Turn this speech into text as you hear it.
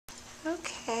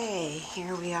Okay,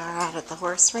 here we are out at the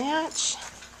horse ranch.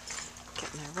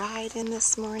 Getting a ride in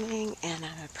this morning, and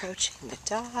I'm approaching the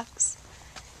dogs.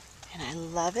 And I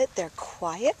love it. They're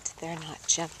quiet. They're not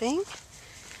jumping.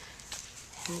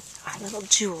 And our little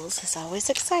Jules is always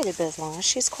excited, but as long as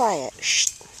she's quiet. Shh.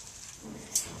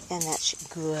 And that's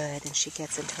good. And she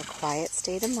gets into a quiet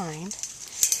state of mind.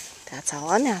 That's all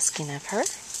I'm asking of her.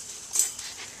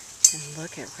 And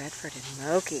look at Redford and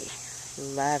Moki.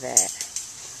 Love it.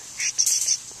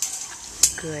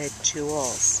 Good,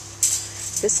 Jules.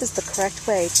 This is the correct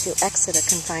way to exit a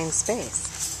confined space.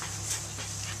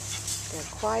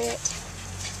 They're quiet.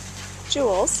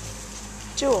 Jules,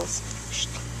 shh,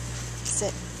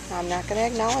 sit. I'm not going to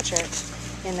acknowledge her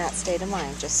in that state of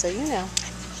mind, just so you know.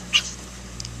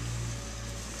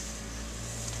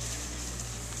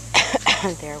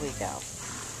 There we go.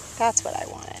 That's what I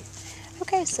wanted.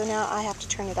 Okay, so now I have to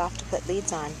turn it off to put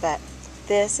leads on, but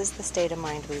this is the state of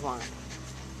mind we want.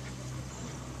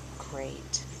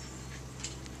 Great.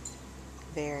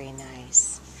 Very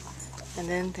nice. And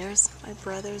then there's my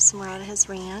brothers, and we're out at his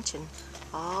ranch, and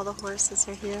all the horses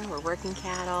are here. We're working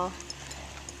cattle.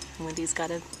 And Wendy's got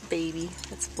a baby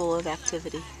that's full of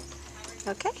activity.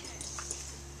 Okay?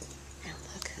 And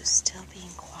look who's still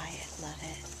being quiet. Love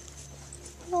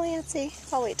it. Little Nancy.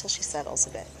 I'll wait till she settles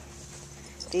a bit.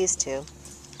 These two.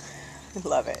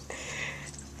 Love it.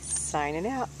 Signing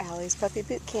out. Alyspuppy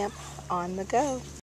Boot Camp on the go.